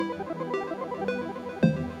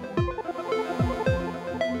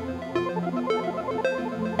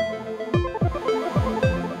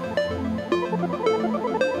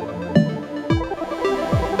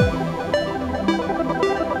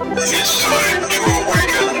to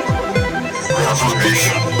awaken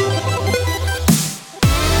reformation.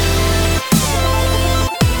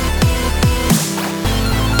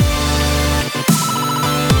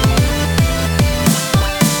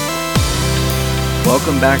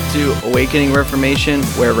 Welcome back to Awakening Reformation,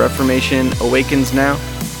 where Reformation awakens now.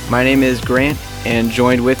 My name is Grant, and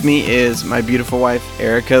joined with me is my beautiful wife,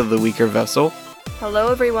 Erica, the weaker vessel.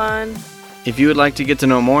 Hello, everyone. If you would like to get to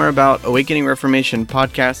know more about Awakening Reformation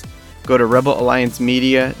podcast, go to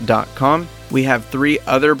rebelalliancemedia.com. We have 3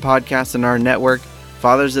 other podcasts in our network: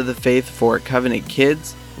 Fathers of the Faith for Covenant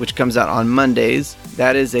Kids, which comes out on Mondays.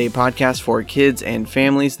 That is a podcast for kids and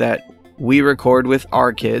families that we record with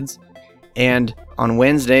our kids. And on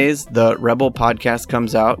Wednesdays, the Rebel podcast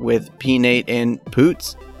comes out with P. Nate and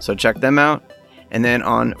Poots, so check them out. And then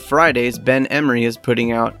on Fridays, Ben Emery is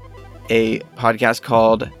putting out a podcast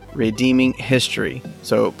called Redeeming History.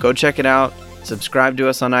 So go check it out. Subscribe to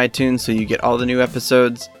us on iTunes so you get all the new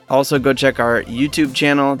episodes. Also, go check our YouTube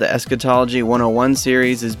channel. The Eschatology 101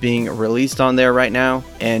 series is being released on there right now.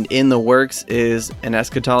 And in the works is an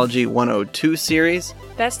Eschatology 102 series.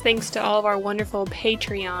 That's thanks to all of our wonderful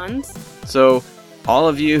Patreons. So all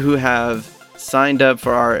of you who have signed up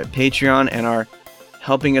for our Patreon and are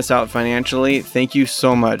helping us out financially, thank you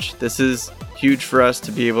so much. This is huge for us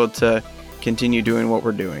to be able to continue doing what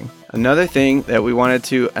we're doing. Another thing that we wanted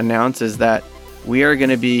to announce is that we are going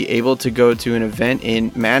to be able to go to an event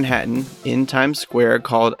in Manhattan in Times Square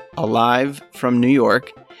called Alive from New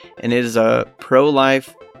York. And it is a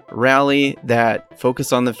pro-life rally that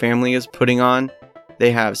Focus on the Family is putting on.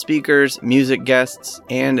 They have speakers, music guests,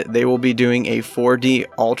 and they will be doing a 4D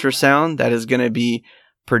ultrasound that is going to be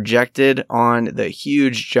projected on the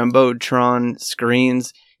huge Jumbotron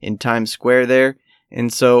screens in Times Square there.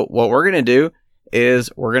 And so what we're going to do is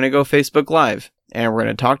we're going to go Facebook Live, and we're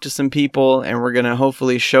going to talk to some people, and we're going to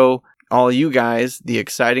hopefully show all you guys the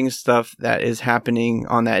exciting stuff that is happening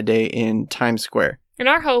on that day in Times Square. And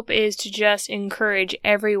our hope is to just encourage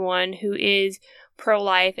everyone who is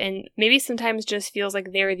pro-life and maybe sometimes just feels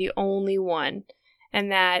like they're the only one,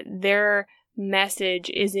 and that their message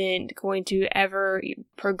isn't going to ever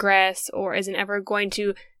progress or isn't ever going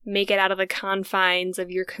to make it out of the confines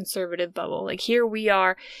of your conservative bubble. Like, here we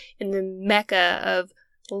are in the mecca of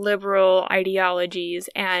liberal ideologies,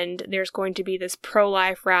 and there's going to be this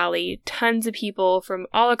pro-life rally. Tons of people from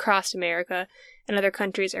all across America and other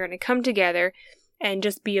countries are going to come together and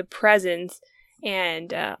just be a presence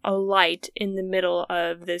and a light in the middle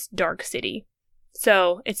of this dark city.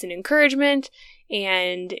 So it's an encouragement,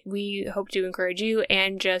 and we hope to encourage you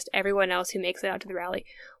and just everyone else who makes it out to the rally.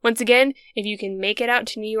 Once again, if you can make it out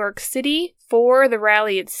to New York City for the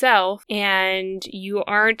rally itself, and you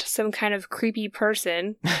aren't some kind of creepy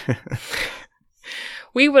person,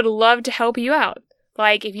 we would love to help you out.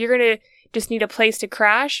 Like, if you're going to just need a place to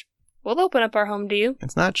crash, we'll open up our home to you.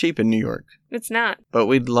 It's not cheap in New York. It's not. But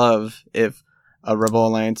we'd love if a Rebel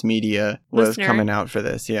Alliance Media was Listener. coming out for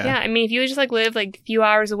this. Yeah, I mean, if you just live a few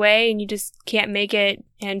hours away and you just can't make it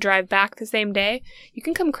and drive back the same day, you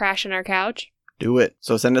can come crash on our couch. Do it.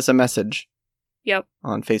 So send us a message. Yep.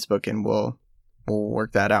 On Facebook, and we'll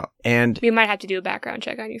work that out. And we might have to do a background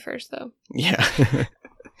check on you first, though. Yeah.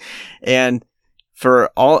 And for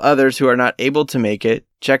all others who are not able to make it,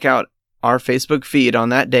 check out our Facebook feed on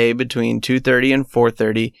that day between 2:30 and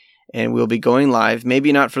 4:30. And we'll be going live,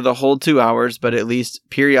 maybe not for the whole 2 hours, but at least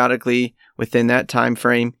periodically within that time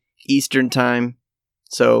frame, Eastern time.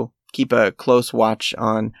 So keep a close watch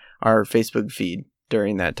on our Facebook feed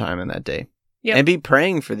during that time and that day. Yep. And be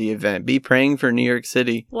praying for the event. Be praying for New York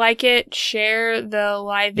City. Like it, share the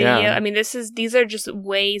live video. Yeah. I mean, these are just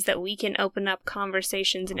ways that we can open up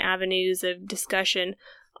conversations and avenues of discussion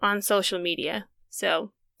on social media.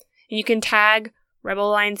 So you can tag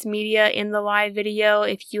Rebel Alliance Media in the live video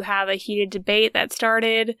if you have a heated debate that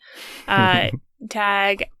started.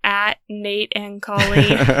 Tag at Nate and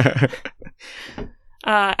Colleen,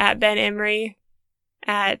 at Ben Emery,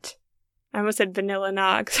 at, I almost said Vanilla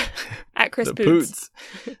Knox, at Chris Poots.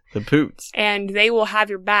 The Poots. And they will have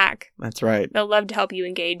your back. That's right. They'll love to help you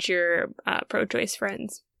engage your pro-choice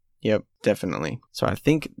friends. Yep, definitely. So I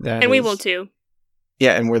think that And we will too.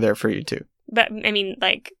 Yeah, and we're there for you too. But, I mean,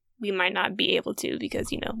 we might not be able to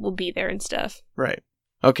because, we'll be there and stuff. Right.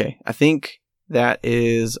 Okay. I think that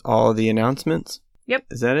is all the announcements. Yep.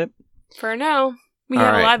 Is that it? For now. We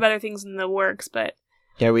have a lot of other things in the works, but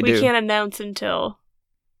yeah, we do. We can't announce until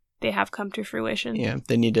they have come to fruition. Yeah,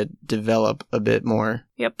 they need to develop a bit more.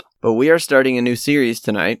 Yep. But we are starting a new series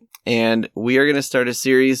tonight, and we are going to start a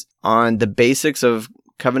series on the basics of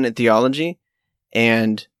covenant theology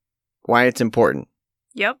and why it's important.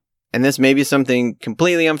 Yep. And this may be something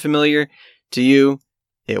completely unfamiliar to you.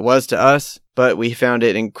 It was to us, but we found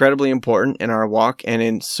it incredibly important in our walk and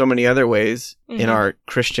in so many other ways in our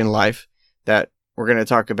Christian life that we're going to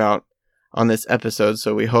talk about on this episode.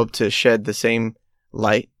 So we hope to shed the same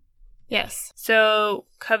light. Yes. So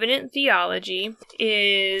covenant theology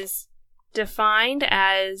is defined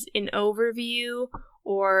as an overview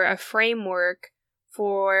or a framework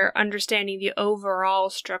for understanding the overall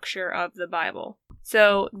structure of the Bible.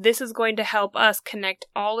 So this is going to help us connect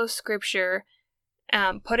all of Scripture,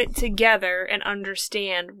 put it together, and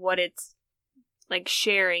understand what it's like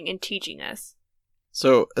sharing and teaching us.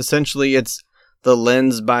 So essentially, it's the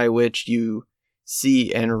lens by which you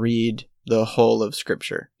see and read the whole of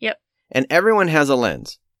Scripture. Yep. And everyone has a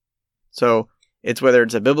lens. So it's whether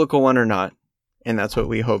it's a biblical one or not. And that's what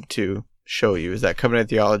we hope to show you, is that covenant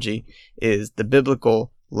theology is the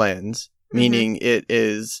biblical lens, meaning it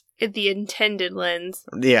is... The intended lens.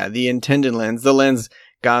 Yeah, the intended lens, the lens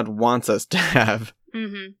God wants us to have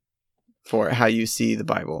for how you see the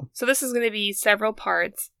Bible. So this is going to be several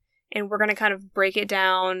parts, and we're going to kind of break it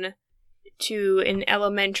down to an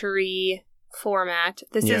elementary format.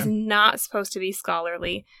 This is not supposed to be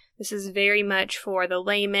scholarly. This is very much for the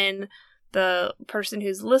layman, the person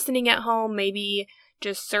who's listening at home, maybe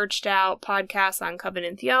just searched out podcasts on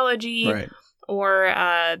covenant theology, Right. or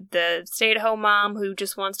the stay-at-home mom who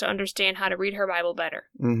just wants to understand how to read her Bible better.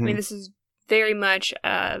 I mean, this is very much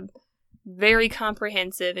a very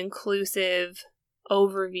comprehensive, inclusive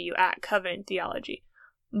overview at covenant theology.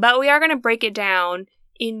 But we are going to break it down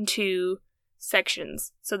into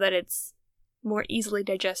sections so that it's more easily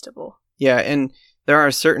digestible. Yeah, and there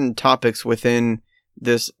are certain topics within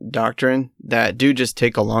this doctrine that do just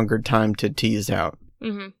take a longer time to tease out.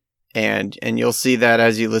 And you'll see that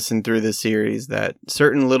as you listen through the series, that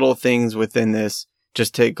certain little things within this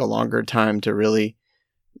just take a longer time to really,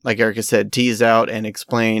 like Erica said, tease out and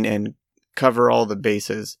explain and cover all the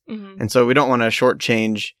bases. And so we don't want to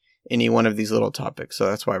shortchange any one of these little topics. So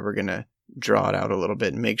that's why we're going to draw it out a little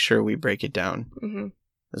bit and make sure we break it down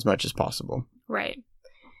as much as possible. Right.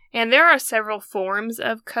 And there are several forms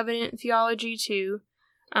of covenant theology too.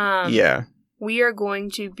 We are going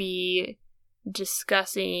to be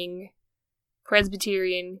discussing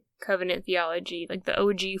Presbyterian covenant theology, like the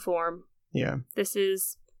OG form. Yeah. This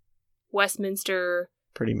is Westminster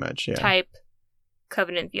pretty much, type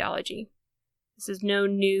covenant theology. This is no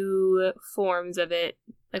new forms of it.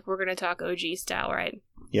 Like, we're going to talk OG style, right?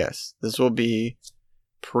 Yes. This will be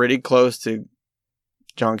pretty close to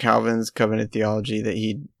John Calvin's covenant theology that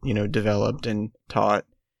he, developed and taught.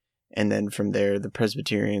 And then from there, the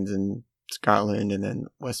Presbyterians in Scotland, and then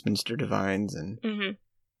Westminster Divines, and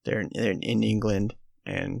they're in England.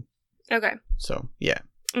 And okay. So, yeah.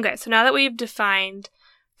 Okay, so now that we've defined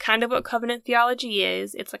kind of what covenant theology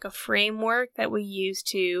is, it's like a framework that we use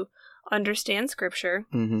to understand Scripture.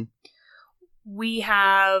 We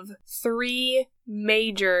have three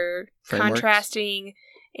major contrasting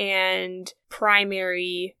and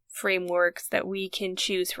primary frameworks that we can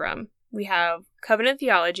choose from. We have covenant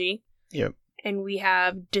theology. Yep. And we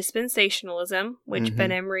have dispensationalism, which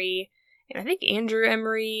Ben Emery, and I think Andrew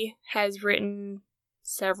Emery has written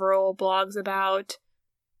several blogs about.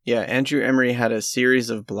 Yeah, Andrew Emery had a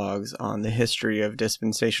series of blogs on the history of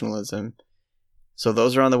dispensationalism. So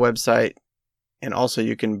those are on the website. And also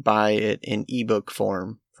you can buy it in ebook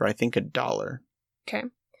form for, I think, $1. Okay.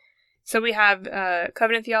 So we have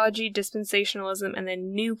covenant theology, dispensationalism, and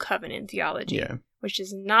then new covenant theology. Yeah. Which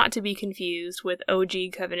is not to be confused with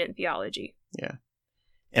OG covenant theology. Yeah.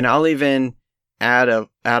 And I'll even add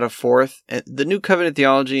a fourth, the new covenant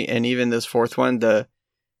theology, and even this fourth one, the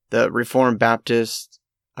Reformed Baptist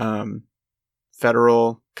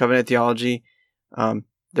federal covenant theology.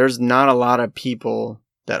 There's not a lot of people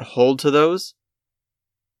that hold to those,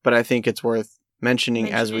 but I think it's worth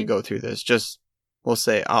mentioning as we go through this. Just, we'll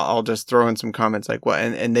say, I'll just throw in some comments like what,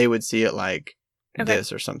 and they would see it like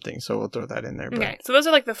this or something. So we'll throw that in there. Okay. So those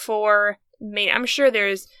are like the four main, I'm sure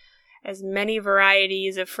there's as many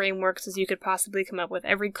varieties of frameworks as you could possibly come up with.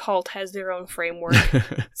 Every cult has their own framework.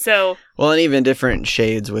 So, well, and even different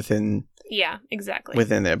shades within. Yeah, exactly.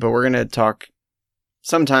 Within it. But we're going to talk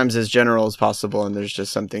sometimes as general as possible, and there's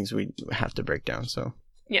just some things we have to break down. So,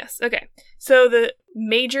 yes. Okay. So the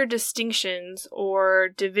major distinctions or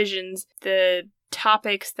divisions, the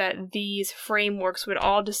topics that these frameworks would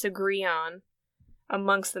all disagree on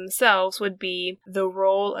amongst themselves would be the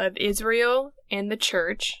role of Israel and the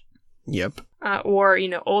church. Yep. Or,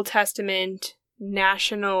 Old Testament,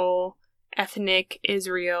 national, ethnic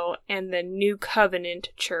Israel, and the New Covenant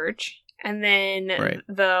church. And then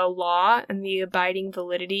the law and the abiding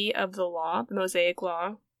validity of the law, the Mosaic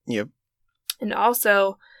law. Yep. And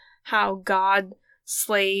also how God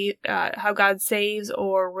saves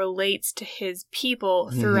or relates to his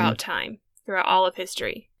people throughout time, throughout all of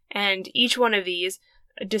history. And each one of these,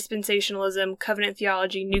 dispensationalism, covenant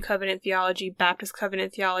theology, new covenant theology, Baptist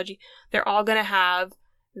covenant theology, they're all going to have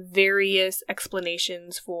various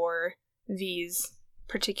explanations for these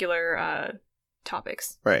particular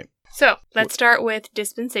topics. Right. So, let's start with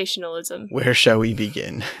dispensationalism. Where shall we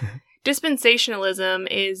begin? Dispensationalism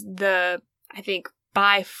is I think,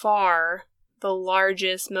 by far the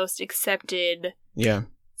largest, most accepted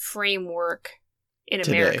framework in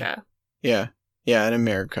Today. America. Yeah, in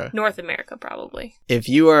America. North America, probably. If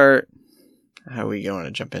you are... How are we going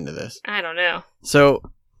to jump into this? I don't know. So,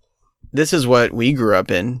 this is what we grew up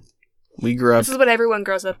in. This is what everyone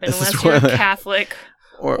grows up in, unless you're Catholic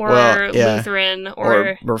or Lutheran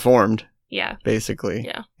or Reformed. Yeah. Basically.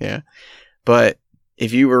 Yeah. But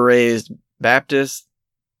if you were raised Baptist,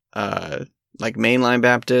 like mainline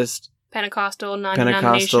Baptist, Pentecostal, non-denominational,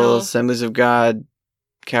 Pentecostal, Assemblies of God,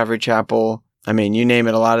 Calvary Chapel, I mean, you name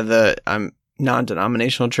it, a lot of the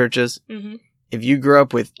non-denominational churches. Mm-hmm. If you grew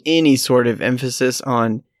up with any sort of emphasis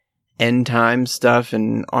on end time stuff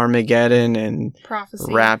and Armageddon and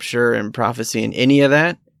prophecy, rapture and prophecy and any of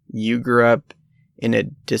that, you grew up in a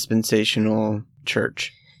dispensational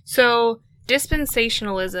church. So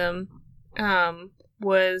dispensationalism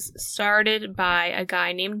was started by a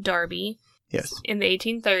guy named Darby. Yes. In the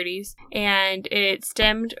 1830s, and it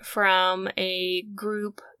stemmed from a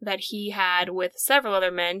group that he had with several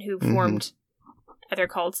other men who formed other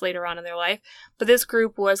cults later on in their life. But this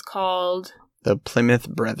group was called the Plymouth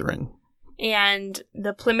Brethren. And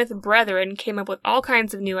the Plymouth Brethren came up with all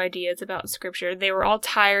kinds of new ideas about Scripture. They were all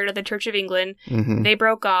tired of the Church of England. Mm-hmm. They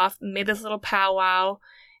broke off, made this little powwow,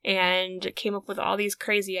 and came up with all these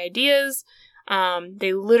crazy ideas.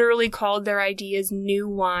 They literally called their ideas new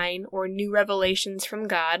wine or new revelations from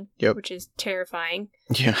God, which is terrifying.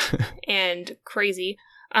 Yeah. And crazy.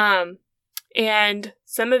 And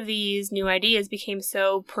some of these new ideas became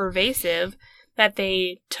so pervasive that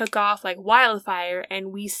they took off like wildfire,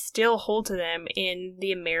 and we still hold to them in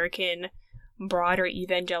the American broader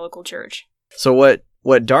evangelical church. So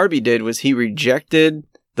what Darby did was he rejected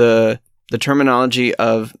the terminology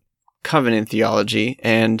of covenant theology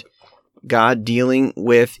and God dealing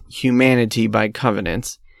with humanity by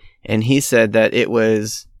covenants, and he said that it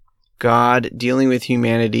was God dealing with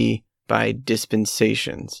humanity by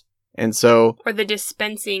dispensations. And so... Or the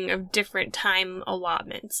dispensing of different time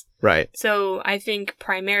allotments. Right. So I think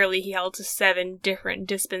primarily he held to 7 different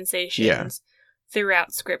dispensations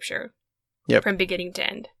throughout Scripture. Yep. From beginning to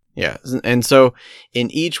end. Yeah. And so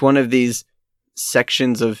in each one of these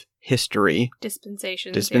sections of history...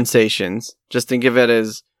 Dispensations. Just think of it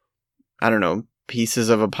as, I don't know, pieces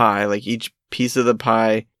of a pie. Like each piece of the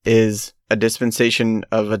pie is a dispensation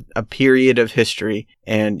of a period of history.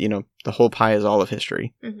 And, the whole pie is all of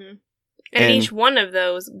history. Mm-hmm. And each one of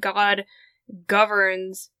those, God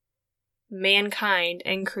governs mankind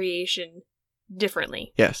and creation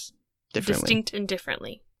differently. Yes, differently. Distinct and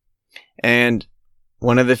differently. And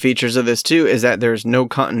one of the features of this, too, is that there's no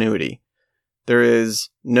continuity. There is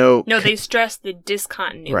no... No, they stress the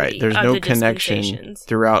discontinuity. Right, there's no connection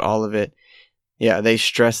throughout all of it. Yeah, they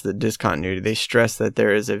stress the discontinuity. They stress that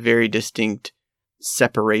there is a very distinct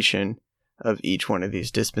separation of each one of these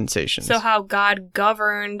dispensations. So how God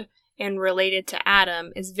governed and related to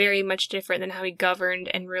Adam is very much different than how he governed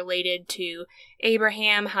and related to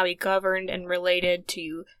Abraham, how he governed and related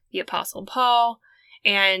to the Apostle Paul,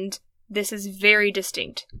 and this is very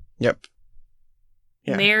distinct. Yep.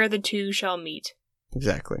 Yeah. Ne'er the 2 shall meet.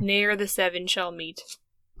 Exactly. Ne'er the 7 shall meet.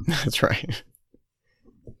 That's right.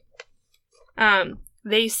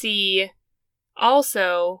 They see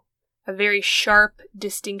also a very sharp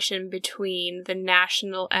distinction between the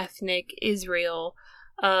national ethnic Israel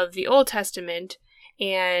of the Old Testament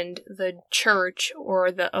and the church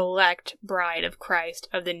or the elect bride of Christ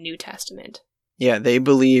of the New Testament. Yeah, they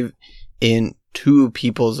believe in 2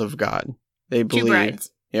 peoples of God. They believe 2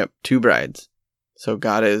 brides. Yep, 2 brides. So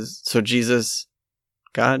God has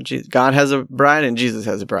a bride and Jesus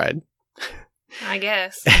has a bride. I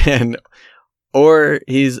guess. Or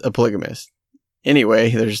he's a polygamist. Anyway,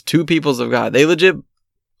 there's 2 peoples of God. They legit,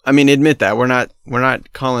 admit that. We're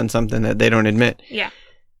not calling something that they don't admit. Yeah.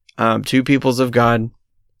 2 peoples of God.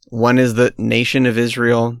 One is the nation of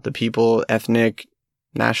Israel, the people, ethnic,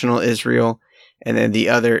 national Israel. And then the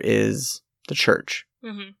other is the church.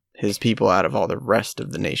 Mm-hmm. His people out of all the rest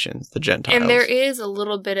of the nations, the Gentiles. And there is a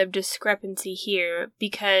little bit of discrepancy here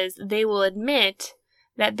because they will admit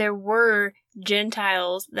that there were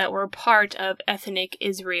Gentiles that were part of ethnic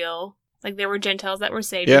Israel. Like there were Gentiles that were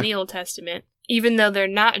saved in the Old Testament. even though they're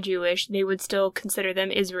not Jewish, they would still consider them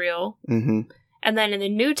Israel. Mm-hmm. And then in the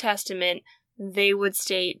New Testament, they would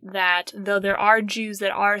state that though there are Jews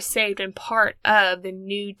that are saved and part of the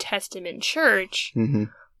New Testament church, Mm-hmm.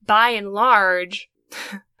 by and large,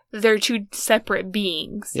 they're two separate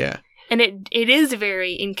beings. Yeah. And it is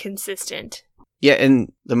very inconsistent. Yeah,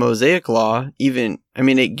 and the Mosaic Law even,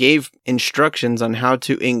 it gave instructions on how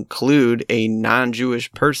to include a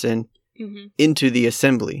non-Jewish person Mm-hmm. into the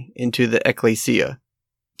assembly, into the ecclesia,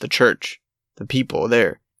 the church, the people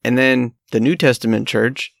there. And then the New Testament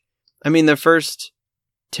church, the first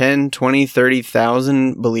 10, 20,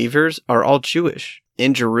 30,000 believers are all Jewish.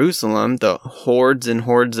 In Jerusalem, the hordes and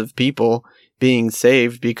hordes of people being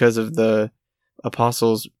saved because of the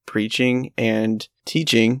apostles' preaching and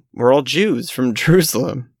teaching were all Jews from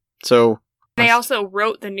Jerusalem. So they also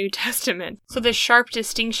wrote the New Testament. So the sharp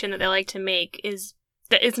distinction that they like to make is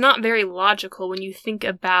that it's not very logical when you think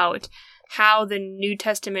about how the New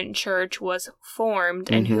Testament church was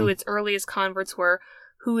formed and who its earliest converts were,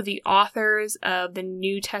 who the authors of the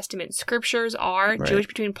New Testament scriptures are. Right. Jewish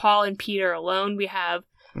between Paul and Peter alone, we have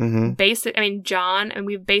John, and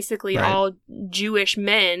we've basically all Jewish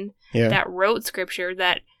men that wrote scripture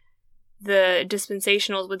that the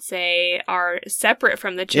dispensationals would say are separate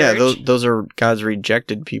from the church. Yeah, those are God's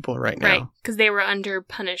rejected people right now. Right, because they were under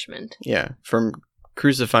punishment. Yeah, from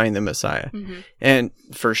crucifying the Messiah. Mm-hmm. And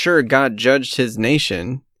for sure, God judged his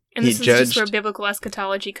nation. And this is just where biblical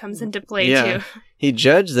eschatology comes into play, too. He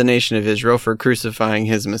judged the nation of Israel for crucifying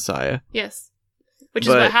his Messiah. Yes. Which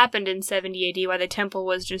is what happened in 70 AD, why the temple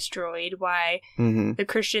was destroyed, why the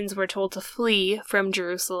Christians were told to flee from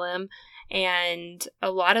Jerusalem, and a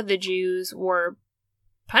lot of the Jews were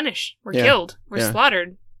punished, were killed, were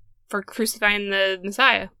slaughtered for crucifying the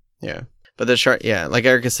Messiah. Yeah. But like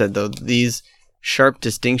Erica said, though, these sharp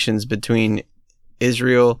distinctions between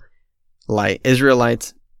Israelites,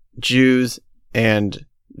 Jews, and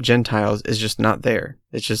Gentiles is just not there.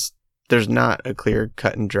 It's just, there's not a clear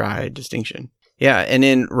cut and dry distinction. Yeah, and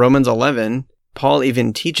in Romans 11, Paul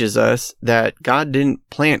even teaches us that God didn't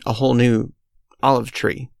plant a whole new olive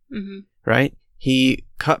tree, right? He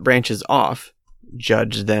cut branches off,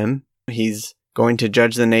 judged them. He's going to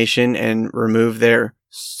judge the nation and remove their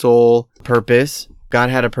sole purpose. God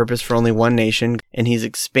had a purpose for only one nation, and he's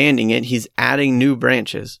expanding it. He's adding new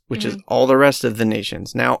branches, which is all the rest of the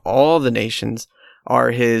nations. Now all the nations are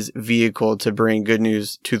his vehicle to bring good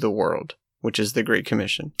news to the world, which is the Great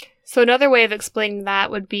Commission. So another way of explaining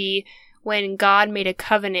that would be when God made a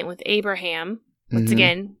covenant with Abraham. Once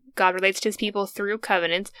again, God relates to his people through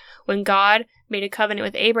covenants. When God made a covenant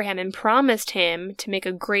with Abraham and promised him to make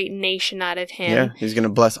a great nation out of him. Yeah, he's going to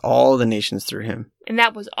bless all the nations through him. And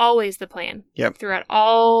that was always the plan. Yep. Throughout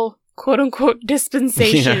all quote-unquote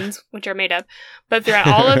dispensations, which are made up, but throughout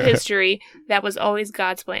all of history, that was always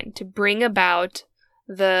God's plan, to bring about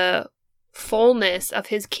the fullness of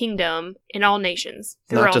his kingdom in all nations,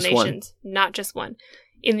 through all nations, not just one.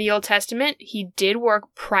 In the Old Testament, he did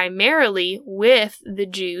work primarily with the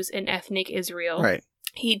Jews in ethnic Israel. Right.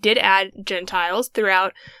 He did add Gentiles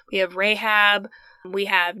throughout. We have Rahab, we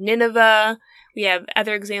have Nineveh, we have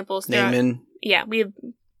other examples. Naaman. Yeah, we have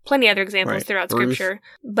plenty other examples throughout Ruth. Scripture,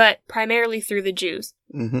 but primarily through the Jews.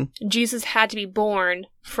 Mm-hmm. Jesus had to be born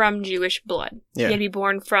from Jewish blood. Yeah. He had to be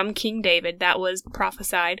born from King David. That was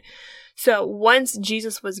prophesied. So once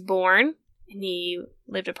Jesus was born, and he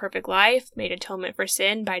lived a perfect life, made atonement for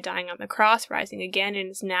sin by dying on the cross, rising again,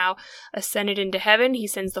 and is now ascended into heaven. He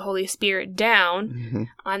sends the Holy Spirit down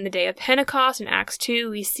on the day of Pentecost. In Acts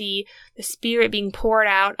 2, we see the Spirit being poured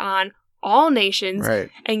out on all nations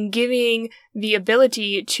and giving the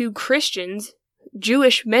ability to Christians,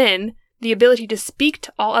 Jewish men, the ability to speak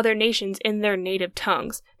to all other nations in their native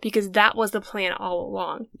tongues, because that was the plan all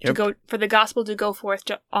along, for the gospel to go forth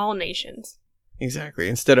to all nations. Exactly.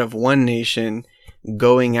 Instead of one nation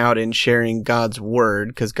going out and sharing God's word,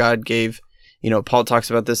 because God gave, Paul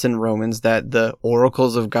talks about this in Romans, that the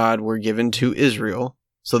oracles of God were given to Israel.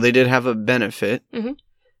 So they did have a benefit. Mm-hmm.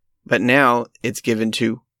 But now it's given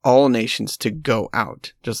to all nations to go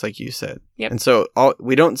out, just like you said. Yep. And so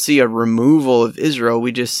we don't see a removal of Israel.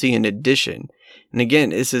 We just see an addition. And again,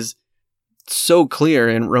 this is so clear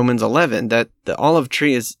in Romans 11 that the olive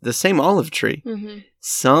tree is the same olive tree. Mm-hmm.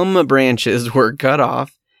 Some branches were cut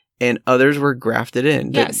off and others were grafted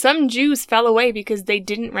in. Yeah, some Jews fell away because they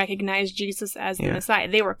didn't recognize Jesus as the Messiah.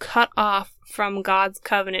 They were cut off from God's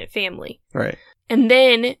covenant family. Right. And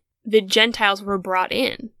then the Gentiles were brought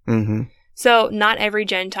in. Mm-hmm. So not every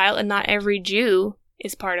Gentile and not every Jew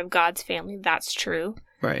is part of God's family. That's true.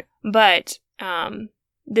 Right. But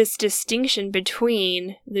this distinction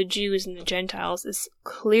between the Jews and the Gentiles is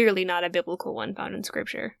clearly not a biblical one found in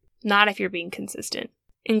Scripture. Not if you're being consistent.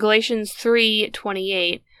 In Galatians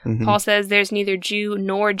 3:28, Paul says, "There's neither Jew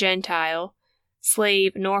nor Gentile,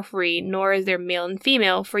 slave nor free, nor is there male and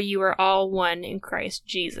female, for you are all one in Christ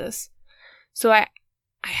Jesus." So I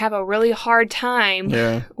have a really hard time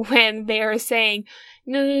when they are saying,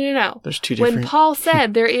 no. There's two different... When Paul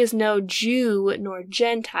said there is no Jew nor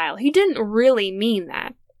Gentile, he didn't really mean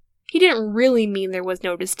that. He didn't really mean there was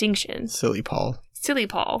no distinction. Silly Paul.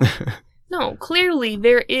 No, clearly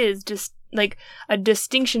there is just like a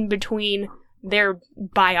distinction between their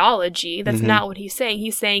biology. That's not what he's saying.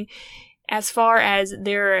 He's saying as far as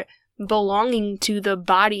their belonging to the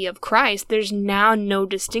body of Christ, there's now no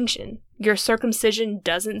distinction. Your circumcision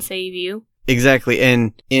doesn't save you. Exactly.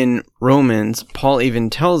 And in Romans, Paul even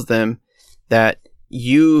tells them that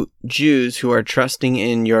you Jews who are trusting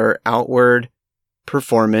in your outward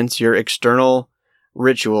performance, your external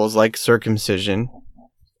rituals like circumcision,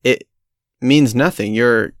 it means nothing.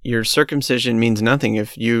 Your circumcision means nothing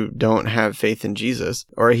if you don't have faith in Jesus.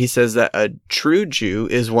 Or he says that a true Jew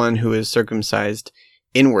is one who is circumcised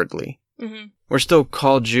inwardly. We're still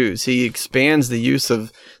called Jews. He expands the use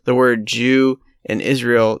of the word Jew and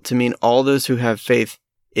Israel to mean all those who have faith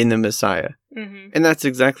in the Messiah. And that's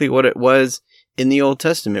exactly what it was in the Old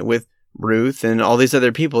Testament with Ruth and all these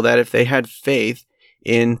other people, that if they had faith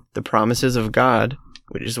in the promises of God,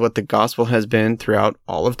 which is what the gospel has been throughout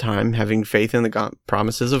all of time, having faith in the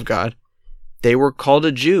promises of God, they were called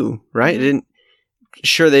a Jew, right? They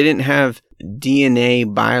didn't have DNA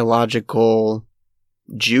biological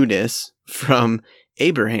Jewness from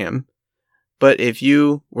Abraham, but if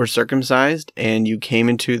you were circumcised and you came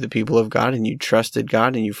into the people of God and you trusted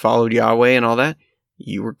God and you followed Yahweh and all that,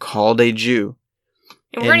 you were called a Jew.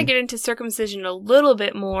 And we're going to get into circumcision a little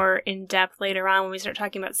bit more in depth later on when we start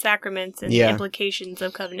talking about sacraments and the implications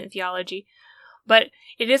of covenant theology. But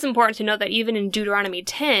it is important to note that even in Deuteronomy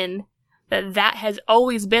 10, that has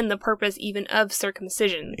always been the purpose even of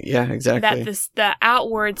circumcision. Yeah, exactly. That the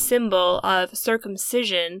outward symbol of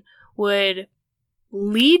circumcision would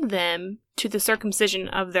lead them to the circumcision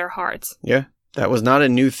of their hearts. Yeah, that was not a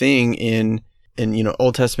new thing in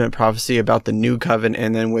Old Testament prophecy about the new covenant.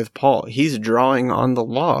 And then with Paul, he's drawing on the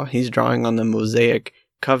law. He's drawing on the Mosaic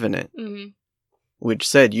covenant, which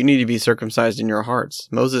said you need to be circumcised in your hearts.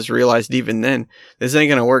 Moses realized even then, this ain't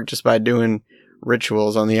going to work just by doing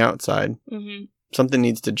rituals on the outside. Something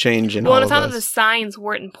needs to change in all of us. Well, it's not that the signs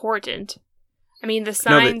weren't important. I mean, the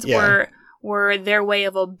signs were their way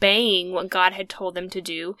of obeying what God had told them to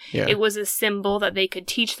do. Yeah. It was a symbol that they could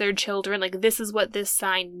teach their children, like, this is what this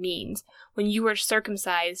sign means. When you are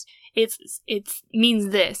circumcised, it means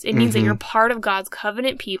this. It means that you're part of God's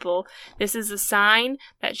covenant people. This is a sign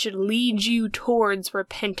that should lead you towards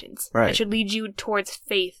repentance. Right. That should lead you towards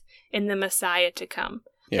faith in the Messiah to come.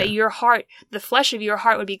 Yeah. That your heart, the flesh of your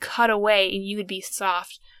heart would be cut away and you would be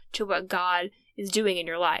soft to what God is doing in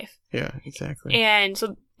your life. Yeah, exactly. And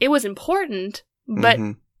so it was important, but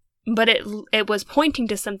it was pointing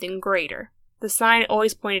to something greater. The sign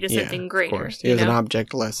always pointed to something greater. Of course. It was an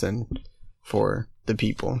object lesson for the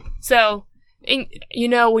people. So,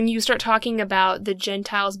 when you start talking about the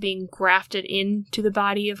Gentiles being grafted into the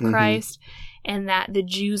body of Christ, and that the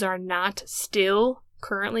Jews are not still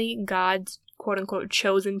currently God's quote-unquote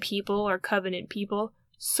chosen people or covenant people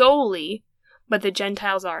solely, but the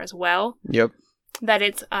Gentiles are as well. Yep. That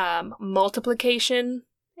it's multiplication.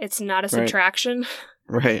 It's not a subtraction.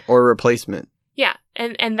 Right. Or replacement. Yeah.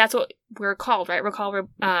 And that's what we're called, right? We're called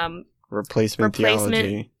replacement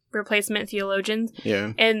theology. Replacement theologians.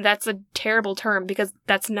 Yeah. And that's a terrible term because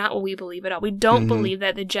that's not what we believe at all. We don't believe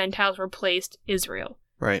that the Gentiles replaced Israel.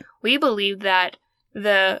 Right. We believe that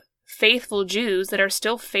the faithful Jews that are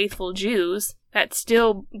still faithful Jews that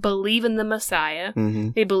still believe in the Messiah.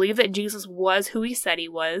 They believe that Jesus was who he said he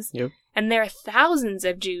was. Yep. And there are thousands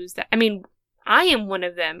of Jews that, I am one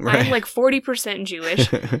of them. Right. I'm like 40% Jewish.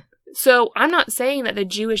 So I'm not saying that the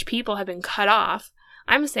Jewish people have been cut off.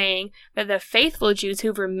 I'm saying that the faithful Jews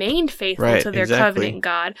who've remained faithful to their covenant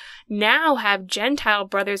God now have Gentile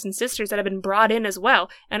brothers and sisters that have been brought in as well.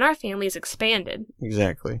 And our family is expanded.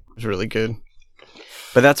 Exactly. It's really good.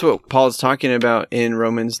 But that's what Paul's talking about in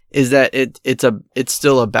Romans, is that it's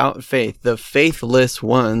still about faith. The faithless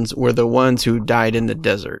ones were the ones who died in the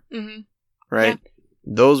desert, right? Yeah.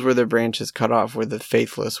 Those were the branches cut off, were the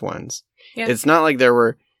faithless ones. Yeah. It's not like there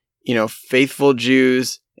were, faithful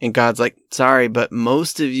Jews and God's like, sorry, but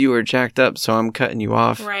most of you are jacked up, so I'm cutting you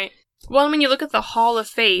off. Right. Well, when you look at the Hall of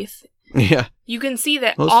Faith, you can see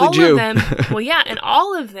that mostly all Jew. Of them, and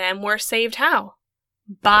all of them were saved how?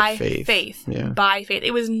 by Faith. faith. Yeah. By faith.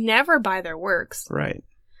 It was never by their works. Right.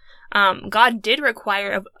 God did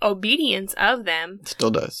require obedience of them. Still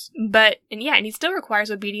does. And he still requires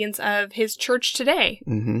obedience of his church today.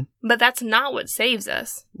 Mm-hmm. But that's not what saves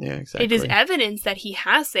us. Yeah, exactly. It is evidence that he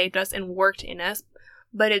has saved us and worked in us,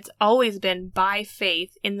 but it's always been by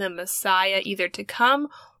faith in the Messiah either to come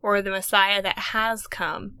or the Messiah that has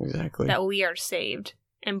come. Exactly. That we are saved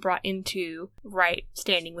and brought into right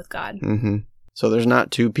standing with God. Mm-hmm. So there's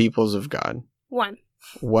not two peoples of God.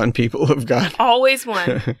 One people of God. Always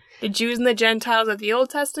one. The Jews and the Gentiles of the Old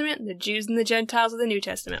Testament, the Jews and the Gentiles of the New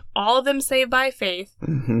Testament. All of them saved by faith.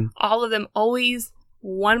 Mm-hmm. All of them always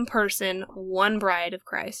one person, one bride of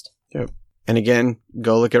Christ. Yep. And again,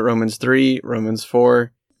 go look at Romans 3, Romans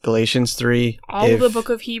 4, Galatians 3. All of the book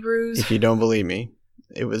of Hebrews. If you don't believe me,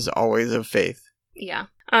 it was always of faith. Yeah.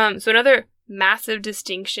 So another massive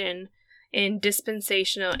distinction in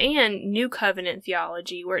dispensational and New Covenant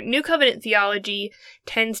theology, where New Covenant theology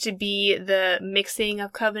tends to be the mixing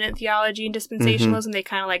of covenant theology and dispensationalism. They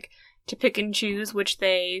kind of like to pick and choose which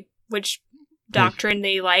doctrine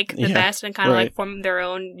they like the best and kind of like form their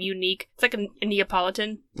own unique. It's like a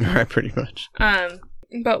Neapolitan. Right, pretty much.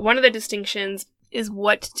 But one of the distinctions is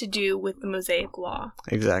what to do with the Mosaic Law.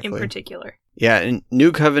 Exactly. In particular. Yeah, and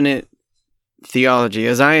New Covenant theology,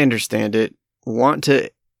 as I understand it, want to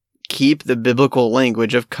keep the biblical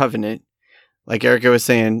language of covenant. Like Erica was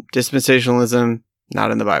saying, dispensationalism,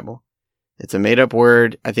 not in the Bible. It's a made-up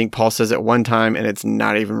word. I think Paul says it one time, and it's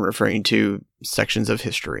not even referring to sections of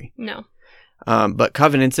history. No. But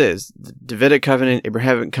covenants is. The Davidic covenant,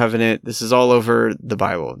 Abrahamic covenant, this is all over the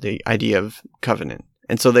Bible, the idea of covenant.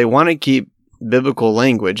 And so they want to keep biblical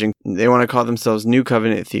language, and they want to call themselves New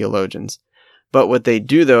Covenant theologians. But what they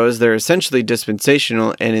do, though, is they're essentially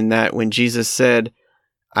dispensational, and in that when Jesus said,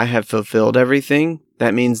 I have fulfilled everything,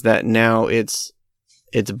 that means that now it's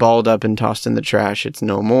balled up and tossed in the trash. It's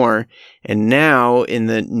no more. And now in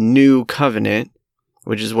the new covenant,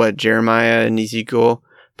 which is what Jeremiah and Ezekiel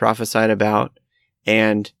prophesied about,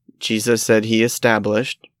 and Jesus said he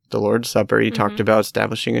established the Lord's Supper. He talked about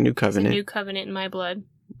establishing a new covenant. It's a new covenant in my blood.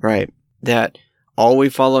 Right. That all we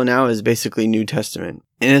follow now is basically New Testament.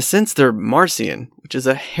 In a sense, they're Marcion, which is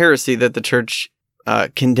a heresy that the church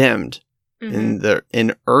condemned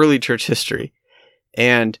in early church history.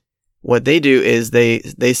 And what they do is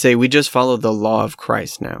they say, we just follow the law of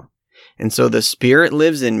Christ now. And so the Spirit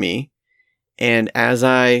lives in me. And as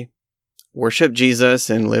I worship Jesus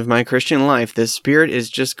and live my Christian life, this Spirit is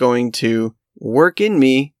just going to work in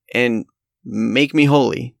me and make me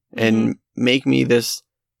holy and make me this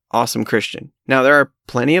awesome Christian. Now, there are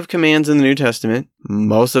plenty of commands in the New Testament.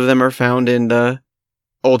 Most of them are found in the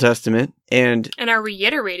Old Testament and are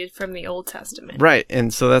reiterated from the Old Testament. Right.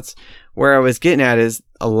 And so that's where I was getting at is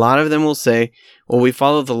a lot of them will say, well, we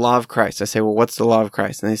follow the law of Christ. I say, well, what's the law of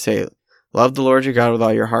Christ? And they say, love the Lord your God with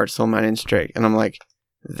all your heart, soul, mind, and strength. And I'm like,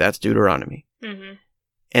 that's Deuteronomy.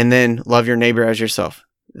 And then love your neighbor as yourself.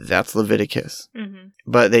 That's Leviticus.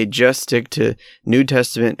 But they just stick to New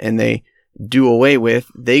Testament and they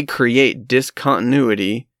they create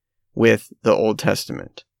discontinuity with the Old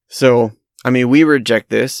Testament. So, I mean, we reject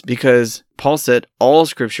this because Paul said all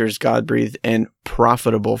scripture is God-breathed and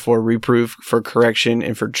profitable for reproof, for correction,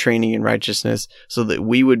 and for training in righteousness so that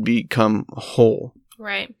we would become whole.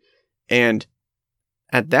 Right. And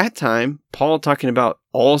at that time, Paul talking about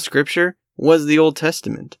all scripture was the Old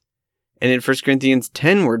Testament. And in 1 Corinthians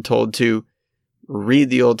 10, we're told to read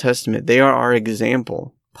the Old Testament. They are our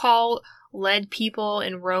example. Paul led people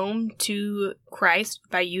in Rome to Christ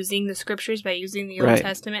by using the scriptures, by using the Old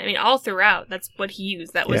Testament. I mean, all throughout, that's what he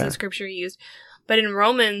used. That was the scripture he used. But in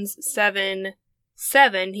Romans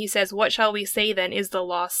 7:7, he says, what shall we say then? Is the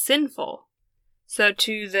law sinful? So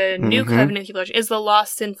to the New Covenant theologian, is the law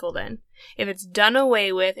sinful then? If it's done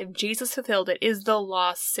away with, if Jesus fulfilled it, is the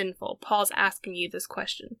law sinful? Paul's asking you this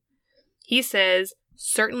question. He says,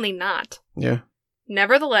 certainly not. Yeah.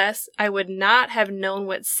 Nevertheless, I would not have known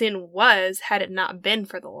what sin was had it not been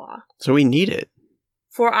for the law. So we need it.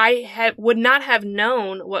 For I would not have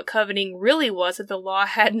known what coveting really was if the law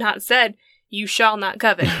had not said, you shall not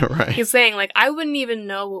covet. Right. He's saying, like, I wouldn't even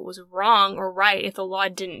know what was wrong or right if the law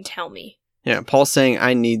didn't tell me. Yeah, Paul's saying,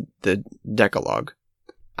 I need the Decalogue.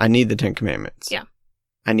 I need the Ten Commandments. Yeah.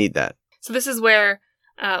 I need that. So this is where,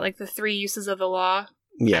 like, the three uses of the law.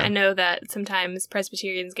 Yeah. I know that sometimes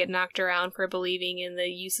Presbyterians get knocked around for believing in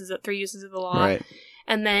the three uses of the law. Right.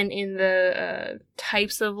 And then in the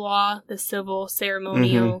types of law, the civil,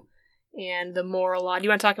 ceremonial, and the moral law. Do you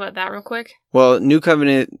want to talk about that real quick? Well, New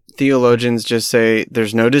Covenant theologians just say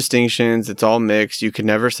there's no distinctions. It's all mixed. You can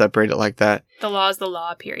never separate it like that. The law is the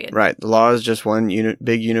law, period. Right. The law is just one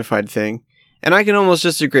big unified thing. And I can almost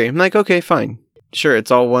disagree. I'm like, okay, fine. Sure,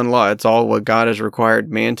 it's all one law. It's all what God has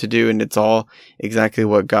required man to do, and it's all exactly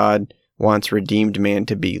what God wants redeemed man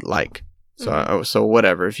to be like. So, so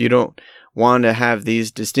whatever. If you don't want to have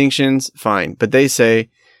these distinctions, fine. But they say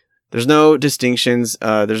there's no distinctions.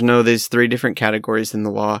 There's no these three different categories in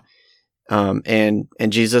the law, and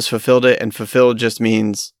Jesus fulfilled it. And fulfilled just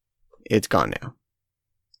means it's gone now.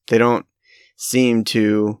 They don't seem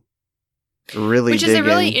to really Which is a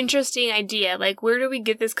really in. interesting idea. Like, where do we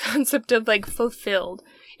get this concept of, like, fulfilled?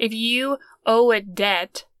 If you owe a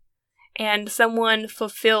debt and someone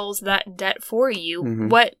fulfills that debt for you,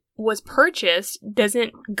 what was purchased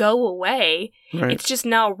doesn't go away. Right. It's just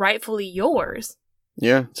now rightfully yours.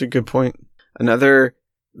 Yeah, it's a good point. Another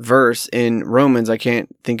verse in Romans, I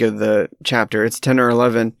can't think of the chapter, it's 10 or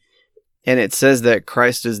 11, and it says that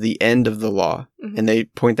Christ is the end of the law. And they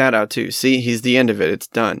point that out too. See, he's the end of it. It's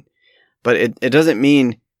done. But it doesn't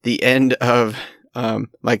mean the end of,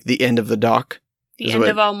 like the end of the dock. The end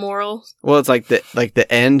of all morals. Well, it's like the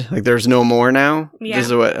end. Like there's no more now. Yeah. This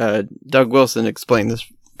is what Doug Wilson explained this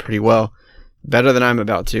pretty well, better than I'm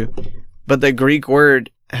about to. But the Greek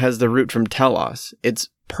word has the root from telos. It's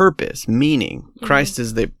purpose, meaning. Christ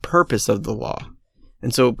is the purpose of the law,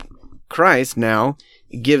 and so Christ now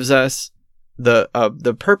gives us the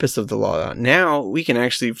purpose of the law. Now we can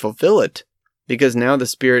actually fulfill it because now the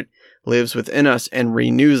Spirit lives within us and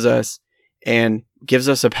renews us and gives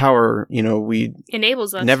us a power, we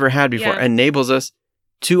enables us. Never had before, enables us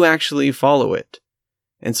to actually follow it.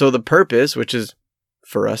 And so the purpose, which is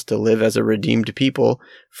for us to live as a redeemed people,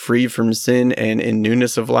 free from sin and in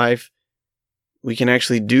newness of life, we can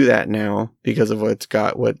actually do that now because of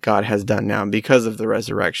what God has done now, because of the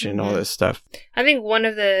resurrection and all this stuff. I think one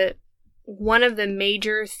of the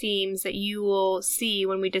major themes that you will see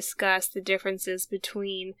when we discuss the differences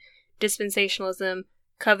between dispensationalism,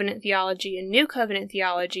 covenant theology, and new covenant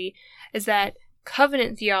theology is that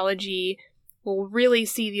covenant theology will really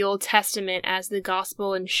see the Old Testament as the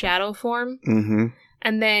gospel in shadow form.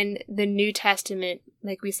 And then the New Testament,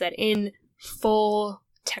 like we said, in full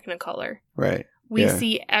technicolor. Right. We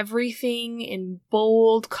see everything in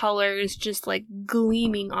bold colors just like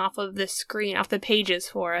gleaming off of the screen, off the pages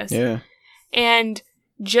for us. Yeah. And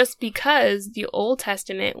just because the Old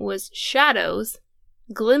Testament was shadows,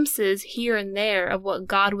 glimpses here and there of what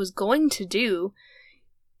God was going to do,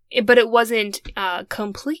 but it wasn't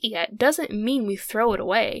complete yet, doesn't mean we throw it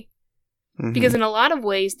away. Because in a lot of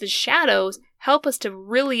ways, the shadows help us to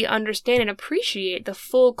really understand and appreciate the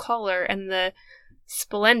full color and the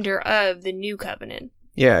splendor of the new covenant.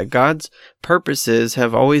 Yeah, God's purposes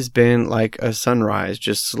have always been like a sunrise,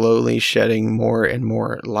 just slowly shedding more and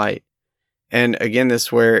more light. And again, this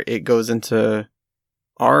is where it goes into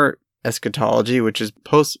our eschatology, which is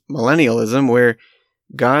post-millennialism, where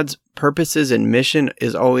God's purposes and mission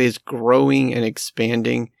is always growing and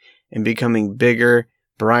expanding and becoming bigger,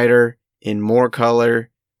 brighter, in more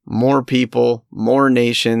color, more people, more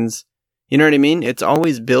nations. You know what I mean? It's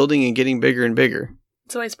always building and getting bigger and bigger.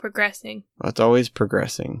 It's always progressing. Well, it's always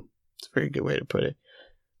progressing. It's a very good way to put it.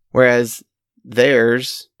 Whereas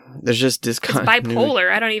there's just discontinuity. It's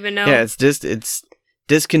bipolar. I don't even know. Yeah, it's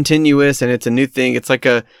discontinuous and it's a new thing. It's like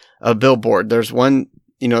a billboard. There's one,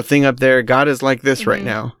 thing up there. God is like this right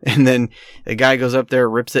now. And then a guy goes up there,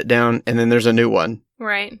 rips it down, and then there's a new one.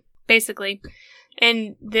 Right. Basically.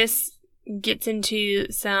 And this gets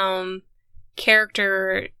into some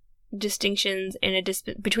character distinctions in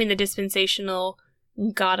between the dispensational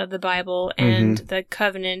God of the Bible and the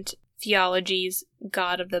covenant theology's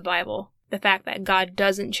God of the Bible. The fact that God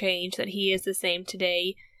doesn't change, that he is the same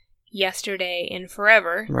today, yesterday, and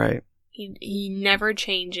forever. Right. He never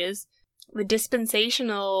changes. The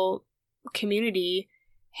dispensational community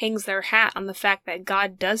hangs their hat on the fact that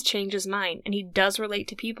God does change his mind, and he does relate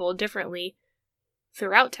to people differently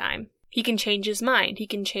throughout time. He can change his mind. He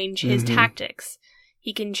can change his tactics.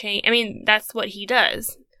 He can change... that's what he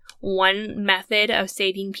does. One method of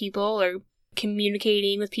saving people or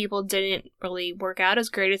communicating with people didn't really work out as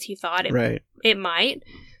great as he thought it might.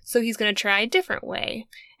 So he's going to try a different way.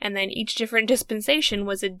 And then each different dispensation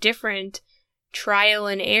was a different trial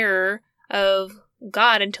and error of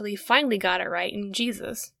God until he finally got it right in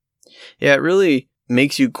Jesus. Yeah, it really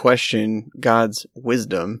makes you question God's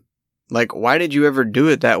wisdom. Like, why did you ever do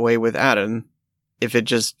it that way with Adam if it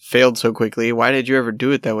just failed so quickly? Why did you ever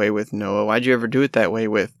do it that way with Noah? Why did you ever do it that way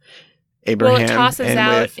with Abraham Well, it tosses and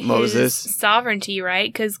out with Moses. his sovereignty, right?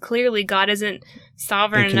 Because clearly God isn't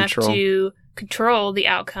sovereign In enough control. to control the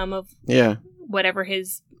outcome of Yeah. whatever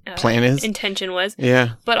his Plan is? intention was.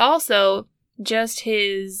 Yeah. But also just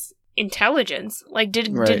his intelligence. Like, did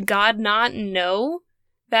Right. God not know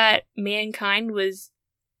that mankind was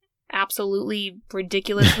absolutely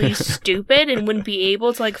ridiculously stupid and wouldn't be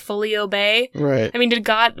able to, like, fully obey? Right. I mean,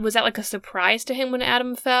 was that like a surprise to him when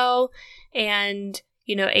Adam fell? And,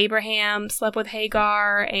 you know, Abraham slept with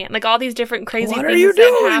Hagar and like all these different crazy What are things you that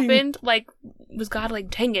doing? happened. Like, was God like,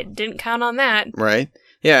 dang it, didn't count on that? Right.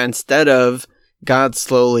 Yeah. Instead of God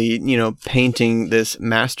slowly, painting this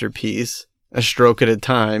masterpiece a stroke at a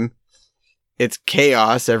time, it's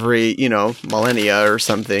chaos every, millennia or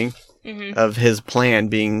something Mm-hmm. of his plan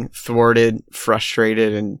being thwarted,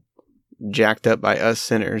 frustrated, and jacked up by us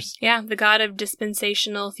sinners. Yeah, the God of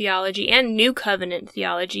dispensational theology and new covenant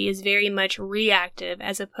theology is very much reactive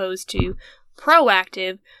as opposed to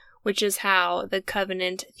proactive, which is how the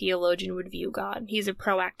covenant theologian would view God. He's a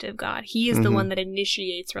proactive God. He is the Mhm. one that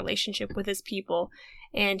initiates relationship with his people,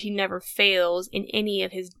 and he never fails in any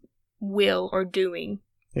of his will or doing.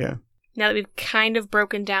 Yeah. Now that we've kind of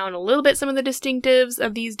broken down a little bit some of the distinctives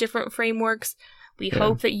of these different frameworks, we Yeah.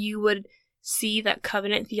 hope that you would see that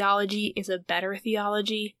covenant theology is a better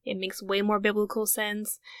theology. It makes way more biblical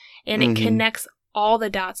sense, and it Mhm. connects all the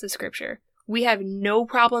dots of Scripture. We have no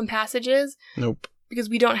problem passages Nope. because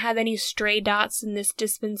we don't have any stray dots in this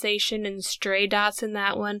dispensation and stray dots in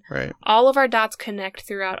that one. Right. All of our dots connect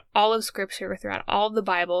throughout all of Scripture, throughout all of the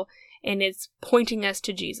Bible, and it's pointing us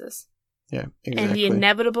to Jesus. Yeah. And the Exactly.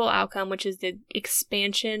 inevitable outcome, which is the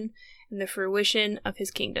expansion and the fruition of his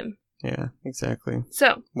kingdom. Yeah. Exactly.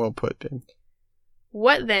 So, Well put, babe.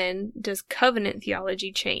 what then does covenant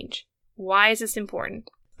theology change? Why is this important?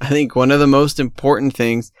 I think one of the most important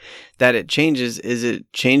things that it changes is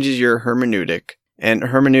it changes your hermeneutic. And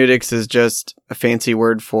hermeneutics is just a fancy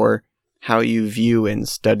word for how you view and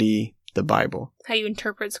study the Bible. How you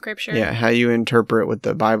interpret Scripture? Yeah, how you interpret what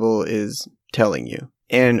the Bible is telling you.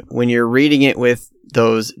 And when you're reading it with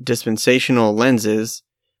those dispensational lenses,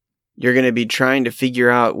 you're going to be trying to figure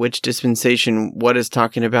out which dispensation, what is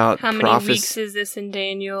talking about. How many weeks is this in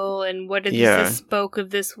Daniel, and what is this spoke of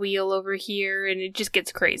this wheel over here, and it just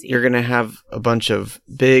gets crazy. You're going to have a bunch of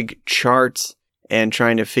big charts and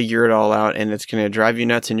trying to figure it all out, and it's going to drive you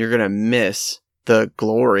nuts, and you're going to miss the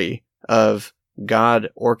glory of God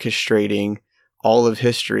orchestrating all of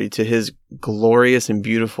history to his glorious and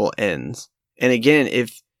beautiful ends. And again,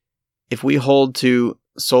 if we hold to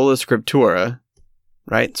sola scriptura,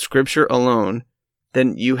 right, Scripture alone,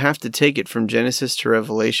 then you have to take it from Genesis to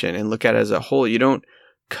Revelation and look at it as a whole. You don't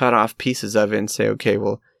cut off pieces of it and say, okay,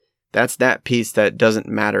 well, that's that piece that doesn't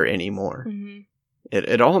matter anymore. Mm-hmm.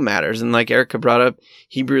 It all matters. And like Erica brought up,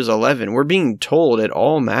 Hebrews 11, we're being told it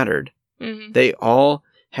all mattered. Mm-hmm. They all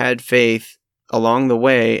had faith along the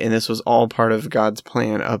way, and this was all part of God's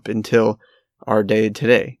plan up until our day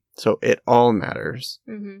today. So it all matters.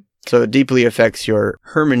 Mm-hmm. So it deeply affects your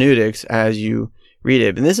hermeneutics as you read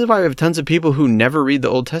it. And this is why we have tons of people who never read the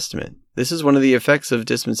Old Testament. This is one of the effects of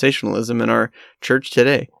dispensationalism in our church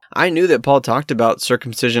today. I knew that Paul talked about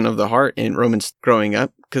circumcision of the heart in Romans growing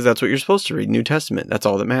up because that's what you're supposed to read, New Testament. That's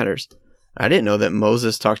all that matters. I didn't know that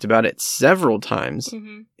Moses talked about it several times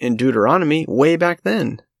Mm-hmm. in Deuteronomy way back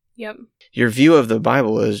then. Yep. Your view of the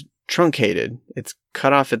Bible is truncated. It's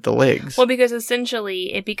cut off at the legs. Well, because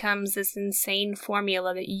essentially it becomes this insane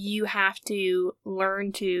formula that you have to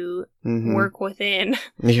learn to Mhm. work within.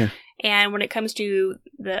 Yeah. And when it comes to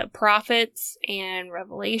the prophets and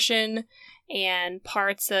Revelation and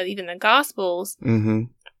parts of even the Gospels, Mm-hmm.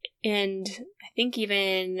 and I think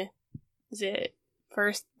even, is it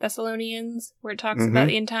First Thessalonians, where it talks Mhm. about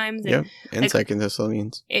the end times? And Yep. And like- 2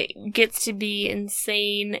 Thessalonians. it gets to be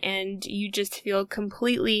insane, and you just feel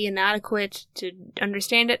completely inadequate to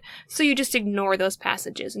understand it. So you just ignore those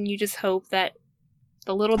passages, and you just hope that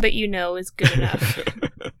the little bit you know is good enough.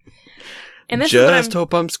 And this is what Just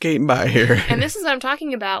hope I'm skating by here. And this is what I'm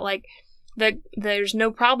talking about. Like, there's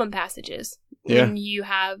no problem passages Yeah. when you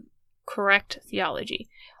have correct theology.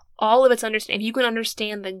 All of it's understand. If you can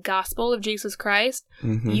understand the gospel of Jesus Christ,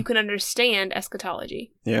 Mhm. you can understand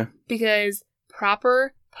eschatology. Yeah. Because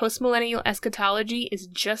proper postmillennial eschatology is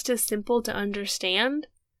just as simple to understand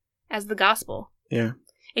as the gospel. Yeah.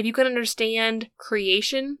 If you can understand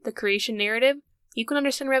creation, the creation narrative, you can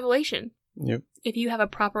understand Revelation. Yep. If you have a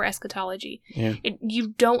proper eschatology. Yeah. You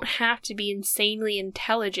don't have to be insanely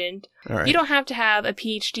intelligent. All right. You don't have to have a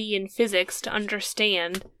PhD in physics to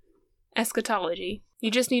understand eschatology. You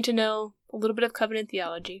just need to know a little bit of covenant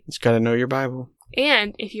theology. Just got to know your Bible.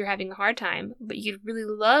 And if you're having a hard time, but you'd really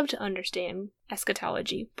love to understand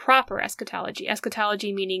eschatology, proper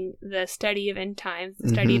eschatology meaning the study of end times, the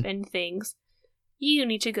study of end things, you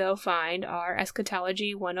need to go find our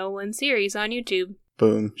Eschatology 101 series on YouTube.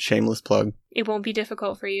 Boom. Shameless plug. It won't be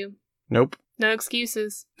difficult for you. Nope. No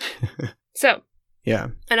excuses. So, yeah.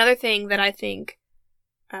 Another thing that I think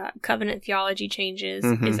covenant theology changes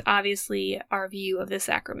is obviously our view of the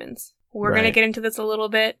sacraments. We're going to get into this a little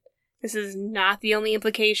bit. This is not the only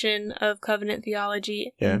implication of covenant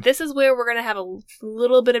theology. Yeah. This is where we're going to have a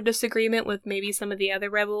little bit of disagreement with maybe some of the other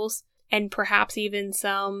rebels, and perhaps even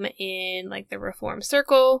some in like the Reformed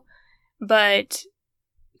circle. But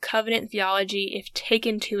covenant theology, if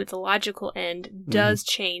taken to its logical end, does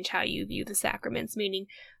change how you view the sacraments, meaning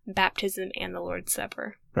baptism and the Lord's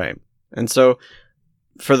Supper. Right. And so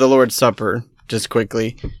for the Lord's Supper, just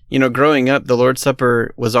quickly, growing up, the Lord's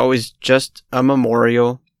Supper was always just a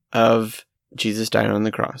memorial of Jesus dying on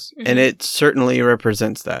the cross. And it certainly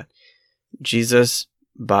represents that. Jesus'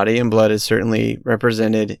 body and blood is certainly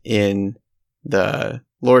represented in the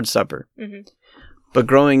Lord's Supper. But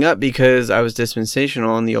growing up, because I was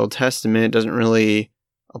dispensational in the Old Testament, it doesn't really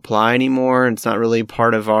apply anymore. It's not really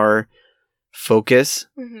part of our focus.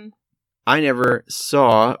 I never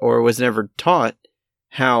saw or was never taught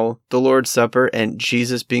how the Lord's Supper and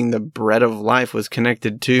Jesus being the bread of life was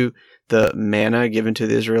connected to the manna given to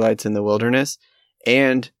the Israelites in the wilderness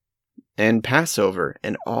and Passover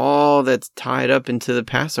and all that's tied up into the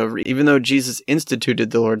Passover, even though Jesus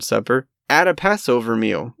instituted the Lord's Supper at a Passover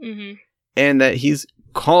meal and that he's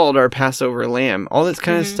called our Passover lamb, all this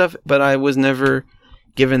kind of stuff. But I was never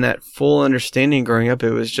given that full understanding growing up.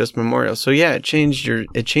 It was just memorial. So yeah, it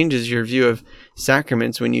changes your view of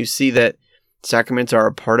sacraments when you see that sacraments are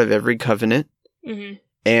a part of every covenant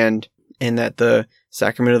and that the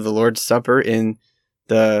sacrament of the Lord's Supper in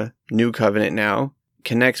the new covenant now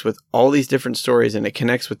connects with all these different stories, and it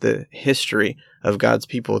connects with the history of God's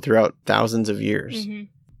people throughout thousands of years.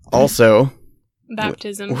 Also,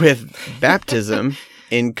 baptism. With baptism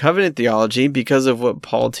in covenant theology, because of what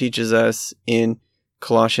Paul teaches us in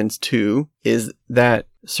Colossians 2, is that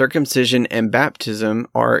circumcision and baptism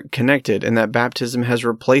are connected, and that baptism has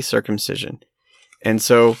replaced circumcision. And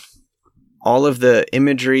so all of the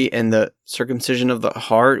imagery and the circumcision of the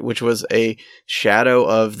heart, which was a shadow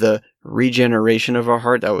of the regeneration of our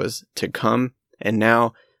heart that was to come, and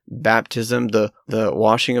now baptism, the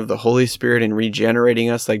washing of the Holy Spirit and regenerating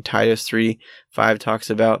us, like Titus 3:5 talks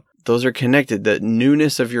about, those are connected. The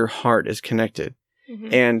newness of your heart is connected.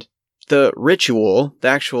 And the ritual, the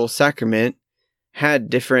actual sacrament, had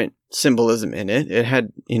different symbolism in it. It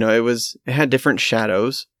had, it had different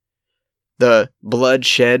shadows. The blood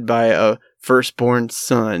shed by a firstborn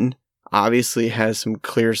son obviously has some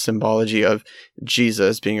clear symbology of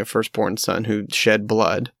Jesus being a firstborn son who shed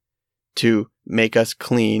blood to make us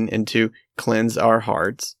clean and to cleanse our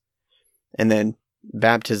hearts. And then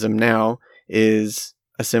baptism now is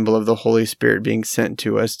a symbol of the Holy Spirit being sent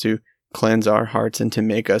to us to cleanse our hearts and to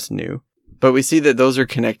make us new. But we see that those are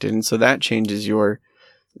connected, and so that changes your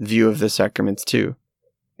view of the sacraments too.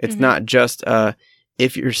 It's not just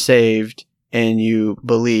if you're saved and you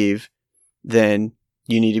believe, then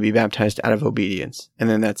you need to be baptized out of obedience, and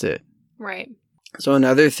then that's it. Right. So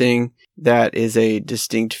another thing that is a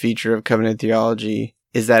distinct feature of covenant theology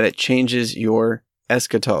is that it changes your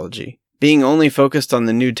eschatology. Being only focused on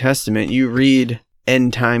the New Testament, you read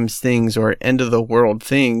end times things or end of the world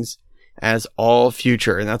things as all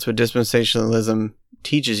future, and that's what dispensationalism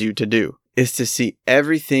teaches you to do, is to see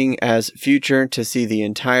everything as future, to see the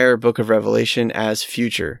entire book of Revelation as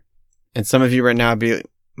future. And some of you right now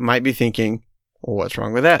might be thinking, well, what's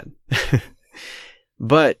wrong with that?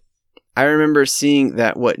 But I remember seeing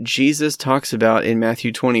that what Jesus talks about in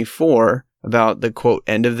Matthew 24 about the, quote,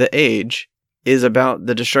 end of the age is about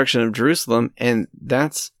the destruction of Jerusalem. And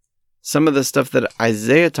that's some of the stuff that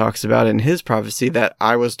Isaiah talks about in his prophecy that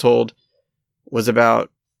I was told was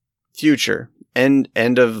about future, end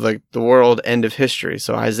of like the world, end of history.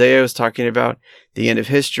 So Isaiah was talking about the end of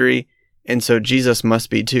history, and so Jesus must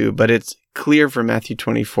be too. But it's clear from Matthew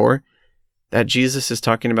 24 that Jesus is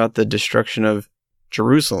talking about the destruction of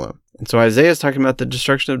Jerusalem. And so Isaiah is talking about the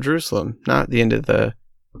destruction of Jerusalem, not the end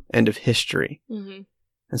of history. And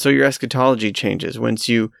so your eschatology changes once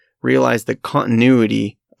you realize the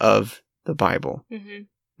continuity of the Bible,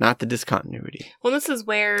 not the discontinuity. Well, this is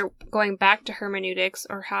where, going back to hermeneutics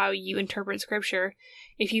or how you interpret scripture,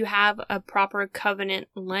 if you have a proper covenant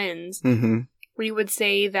lens, we would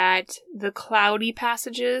say that the cloudy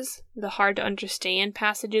passages, the hard to understand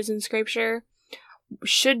passages in scripture,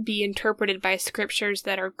 should be interpreted by scriptures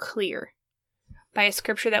that are clear. by a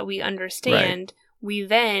scripture that we understand, we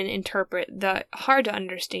then interpret the hard to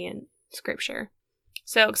understand scripture.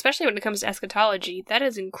 So, especially when it comes to eschatology, that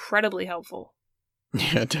is incredibly helpful.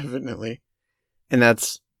 Yeah, definitely. And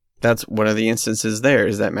that's one of the instances there,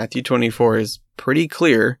 is that Matthew 24 is pretty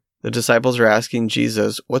clear. The disciples are asking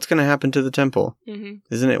Jesus, what's going to happen to the temple? Mm-hmm.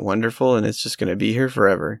 Isn't it wonderful? And it's just going to be here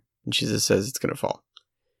forever. And Jesus says it's going to fall.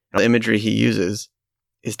 The imagery he uses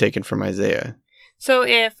is taken from Isaiah. So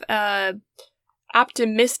if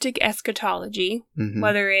optimistic eschatology, Mhm.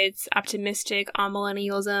 whether it's optimistic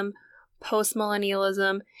amillennialism,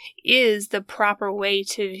 postmillennialism, is the proper way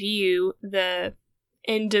to view the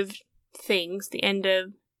end of things, the end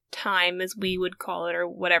of time, as we would call it, or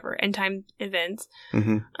whatever, end time events.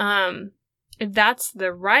 Mhm. If that's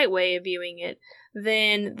the right way of viewing it,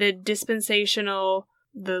 then the dispensational,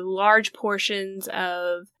 the large portions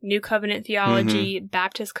of New Covenant theology,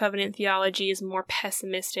 Baptist Covenant theology is more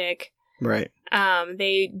pessimistic. Right.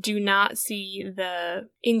 They do not see the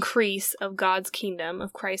increase of God's kingdom,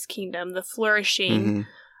 of Christ's kingdom, the flourishing Mhm.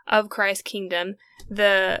 of Christ's kingdom,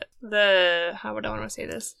 the how would I want to say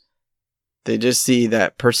this? They just see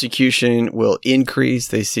that persecution will increase.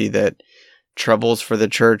 They see that troubles for the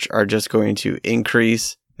church are just going to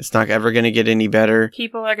increase. It's not ever going to get any better.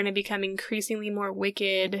 People are going to become increasingly more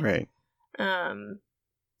wicked. Right.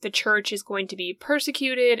 The church is going to be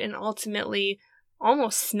persecuted and ultimately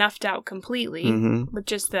almost snuffed out completely, Mhm. with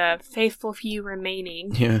just the faithful few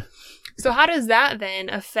remaining. Yeah. So how does that then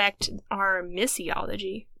affect our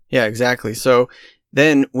missiology? Yeah, exactly. So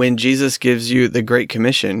then when Jesus gives you the Great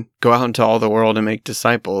Commission, go out into all the world and make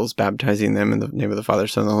disciples, baptizing them in the name of the Father,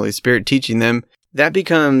 Son, and the Holy Spirit, teaching them, that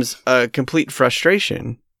becomes a complete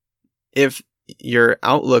frustration. If your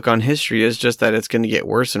outlook on history is just that it's going to get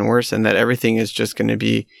worse and worse and that everything is just going to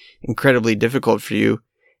be incredibly difficult for you,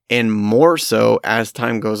 and more so as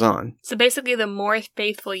time goes on. So basically, the more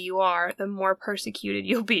faithful you are, the more persecuted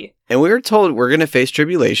you'll be. And we were told we're going to face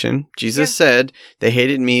tribulation. Jesus said, they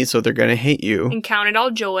hated me, so they're going to hate you. And count it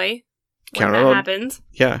all joy Count when it that all- happens.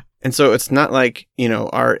 Yeah. And so it's not like,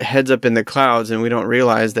 our heads up in the clouds and we don't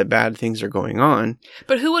realize that bad things are going on.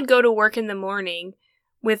 But who would go to work in the morning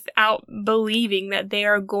without believing that they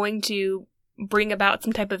are going to bring about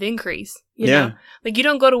some type of increase? You know? Like, you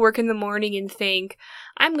don't go to work in the morning and think,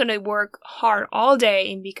 I'm going to work hard all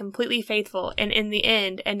day and be completely faithful, and in the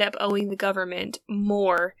end end up owing the government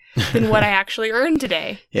more than what I actually earned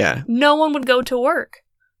today. Yeah. No one would go to work.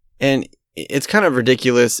 And it's kind of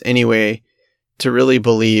ridiculous anyway to really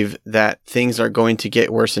believe that things are going to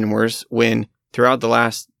get worse and worse when throughout the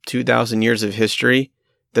last 2,000 years of history,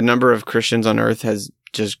 the number of Christians on earth has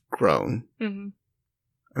just grown. Mm-hmm.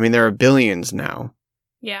 I mean, there are billions now.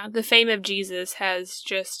 Yeah, the fame of Jesus has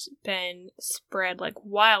just been spread like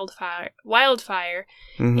wildfire,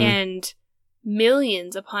 Mhm. and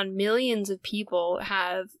millions upon millions of people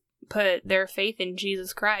have put their faith in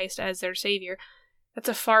Jesus Christ as their savior. That's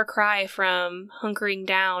a far cry from hunkering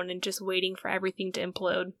down and just waiting for everything to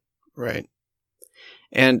implode. Right.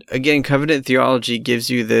 And again, covenant theology gives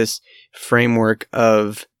you this framework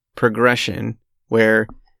of progression where,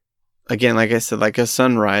 again, like I said, like a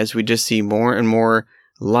sunrise, we just see more and more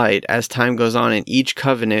light as time goes on. In each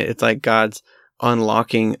covenant, it's like God's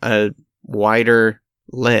unlocking a wider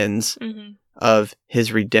lens Mm-hmm. of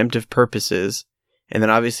his redemptive purposes. And then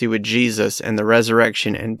obviously with Jesus and the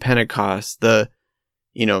resurrection and Pentecost, the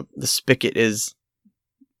spigot is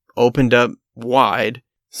opened up wide.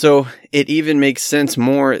 So it even makes sense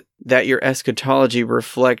more that your eschatology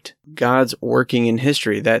reflect God's working in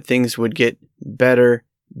history, that things would get better,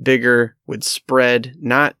 bigger, would spread,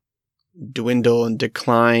 not dwindle and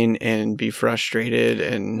decline and be frustrated.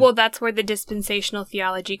 And Well, that's where the dispensational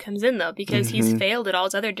theology comes in, though, because he's Mhm. failed at all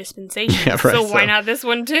his other dispensations. Yeah, right, so why so- not this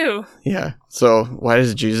one too? yeah. So why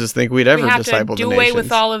does Jesus think we'd ever We have to disciple do the away nations?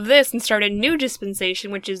 with all of this and start a new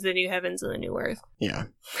dispensation, which is the new heavens and the new earth. Yeah.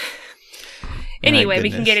 Anyway, My we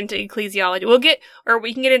can goodness. get into ecclesiology.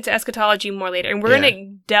 We can get into eschatology more later. And we're Yeah. going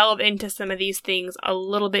to delve into some of these things a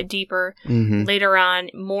little bit deeper Mhm. later on,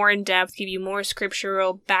 more in depth, give you more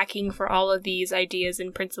scriptural backing for all of these ideas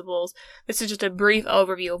and principles. This is just a brief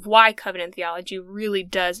overview of why covenant theology really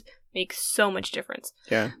does make so much difference.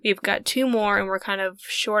 Yeah. We've got two more, and we're kind of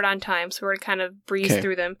short on time, so we're going to kind of breeze Okay.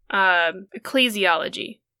 through them.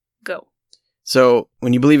 Ecclesiology. Go. So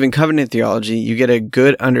when you believe in covenant theology, you get a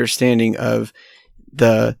good understanding of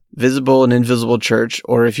the visible and invisible church,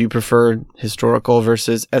 or if you prefer, historical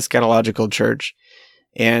versus eschatological church.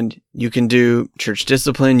 And you can do church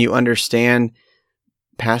discipline. You understand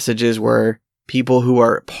passages where people who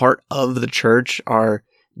are part of the church are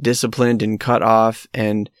disciplined and cut off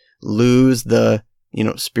and lose the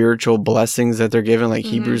spiritual blessings that they're given, like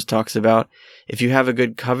Hebrews talks about. If you have a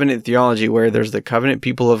good covenant theology where there's the covenant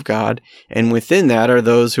people of God, and within that are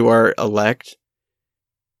those who are elect,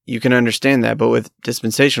 you can understand that. But with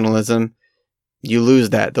dispensationalism, you lose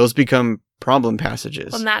that. Those become problem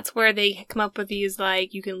passages. Well, and that's where they come up with these,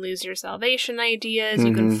 like, you can lose your salvation ideas,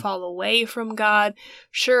 you can fall away from God.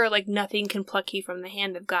 Sure, like, nothing can pluck you from the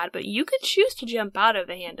hand of God, but you could choose to jump out of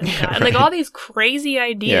the hand of God. And, like, all these crazy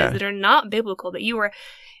ideas that are not biblical, that you are,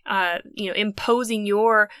 imposing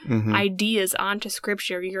your ideas onto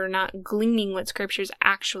Scripture. You're not gleaning what Scripture's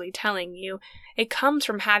actually telling you. It comes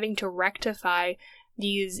from having to rectify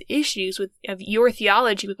these issues of your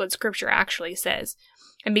theology with what Scripture actually says.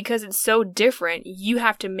 And because it's so different, you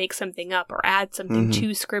have to make something up or add something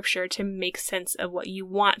to Scripture to make sense of what you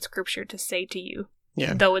want Scripture to say to you.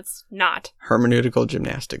 Yeah. Though it's not. Hermeneutical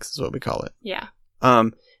gymnastics is what we call it. Yeah.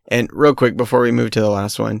 And real quick, before we move to the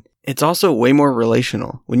last one, it's also way more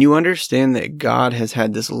relational. When you understand that God has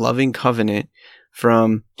had this loving covenant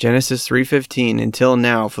from Genesis 3:15 until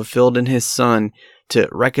now, fulfilled in His Son, to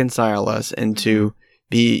reconcile us and to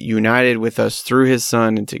be united with us through His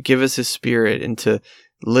Son and to give us His Spirit and to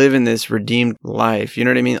live in this redeemed life. You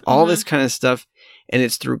know what I mean? All this kind of stuff. And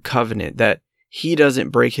it's through covenant that He doesn't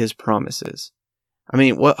break His promises. I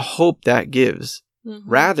mean, what hope that gives,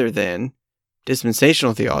 rather than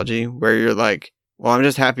dispensational theology, where you're like, well, I'm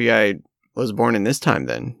just happy I was born in this time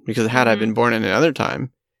then, because had I been born in another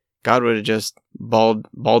time, God would have just balled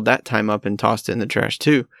that time up and tossed it in the trash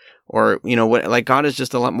too. Or, what, like, God is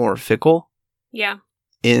just a lot more fickle. Yeah.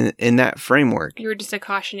 In that framework. You were just a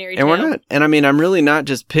cautionary tale. And we're not. And I mean, I'm really not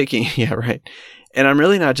just picking. Yeah, right. And I'm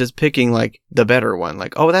really not just picking, like, the better one.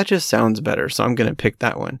 Like, oh, that just sounds better, so I'm going to pick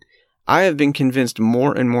that one. I have been convinced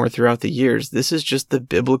more and more throughout the years, this is just the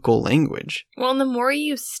biblical language. Well, and the more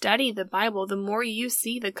you study the Bible, the more you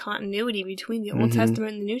see the continuity between the Old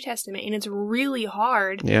Testament and the New Testament. And it's really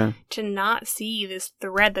hard to not see this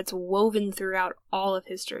thread that's woven throughout all of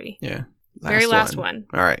history. Yeah. Very last one.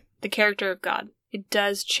 All right. The character of God. It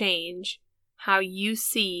does change how you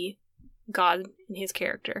see God and His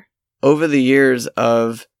character. Over the years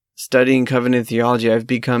of studying covenant theology, I've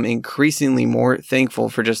become increasingly more thankful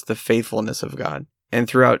for just the faithfulness of God. And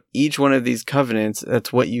throughout each one of these covenants,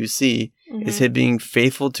 that's what you see, is Him being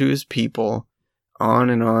faithful to His people on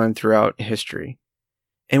and on throughout history.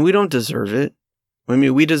 And we don't deserve it. I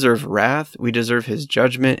mean, we deserve wrath, we deserve His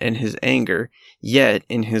judgment and His anger, yet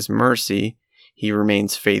in His mercy, He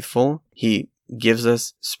remains faithful. He gives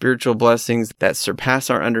us spiritual blessings that surpass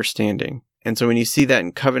our understanding. And so when you see that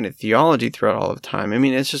in covenant theology throughout all of time, I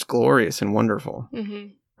mean, it's just glorious and wonderful.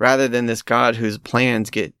 Rather than this God whose plans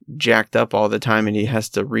get jacked up all the time and He has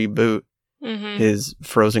to reboot His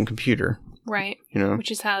frozen computer. Right.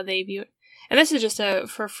 Which is how they view it. And this is just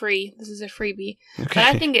for free. This is a freebie. Okay. But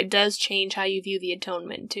I think it does change how you view the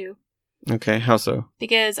atonement too. Okay, how so?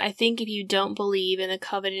 Because I think if you don't believe in the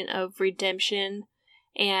covenant of redemption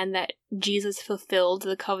and that Jesus fulfilled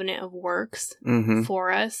the covenant of works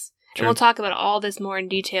for us, and we'll talk about all this more in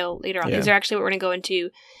detail later on. These are actually what we're going to go into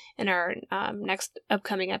in our next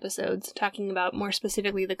upcoming episodes, talking about more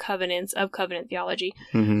specifically the covenants of covenant theology.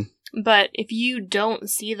 But if you don't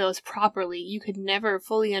see those properly, you could never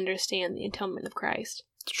fully understand the atonement of Christ.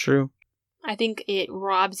 It's true. I think it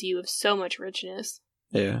robs you of so much richness.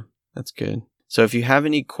 Yeah, that's good. So if you have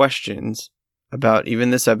any questions about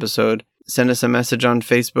even this episode, send us a message on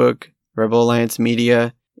Facebook, Rebel Alliance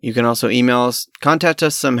Media. You can also email us, contact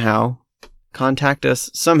us somehow.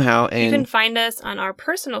 And you can find us on our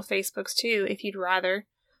personal Facebooks too, if you'd rather.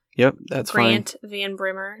 Yep, that's Grant Van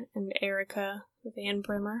Brimmer and Erica Van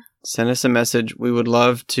Brimmer. Send us a message. We would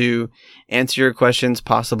love to answer your questions,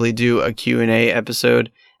 possibly do a Q&A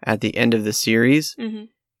episode at the end of the series,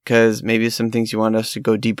 because maybe some things you want us to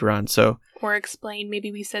go deeper on. Or explain,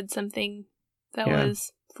 maybe we said something that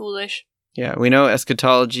was foolish. Yeah, we know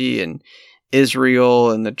eschatology and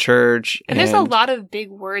Israel and the church. And there's a lot of big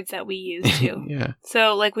words that we use too. Yeah.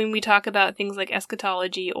 So like when we talk about things like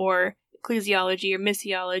eschatology or ecclesiology or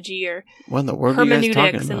missiology or what in the world are you guys talking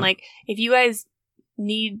hermeneutics, about? and like if you guys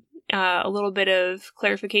need a little bit of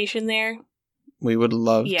clarification there, we would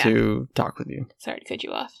love to talk with you. Sorry to cut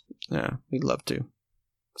you off. Yeah, we'd love to.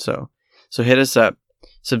 So hit us up.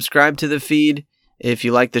 Subscribe to the feed if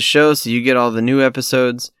you like the show so you get all the new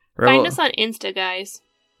episodes. Find us on Insta, guys.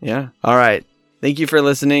 Yeah. All right. Thank you for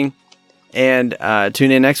listening. And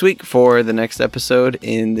tune in next week for the next episode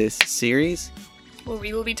in this series, where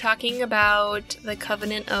we will be talking about the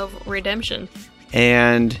covenant of redemption.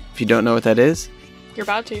 And if you don't know what that is, you're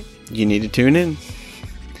about to. You need to tune in.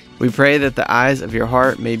 We pray that the eyes of your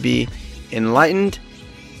heart may be enlightened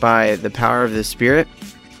by the power of the Spirit.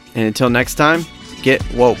 And until next time, get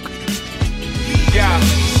woke.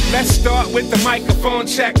 Yeah. Let's start with the microphone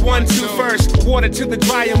check, 1, 2 first. Water to the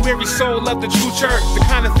dry and weary soul of the true church. The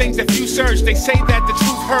kind of things that few search, they say that the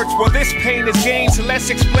truth hurts. Well, this pain is gain, so let's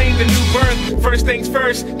explain the new birth. First things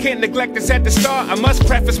first, can't neglect this at the start. I must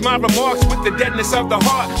preface my remarks with the deadness of the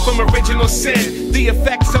heart. From original sin, the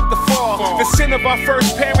effects of the fall. The sin of our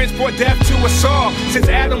first parents brought death to us all. Since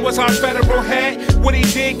Adam was our federal head, what he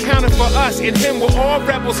did counted for us. In him we're all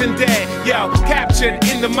rebels and dead. Yo, captured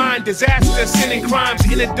in the mind, disaster, sin and crimes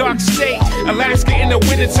in a dark state. Alaska in the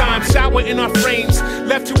wintertime, sour in our frames.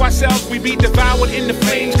 Left to ourselves, we be devoured in the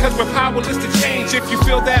flames, cause we're powerless to change. If you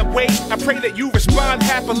feel that way, I pray that you respond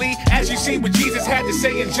happily as you see what Jesus had to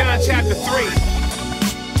say in John chapter 3.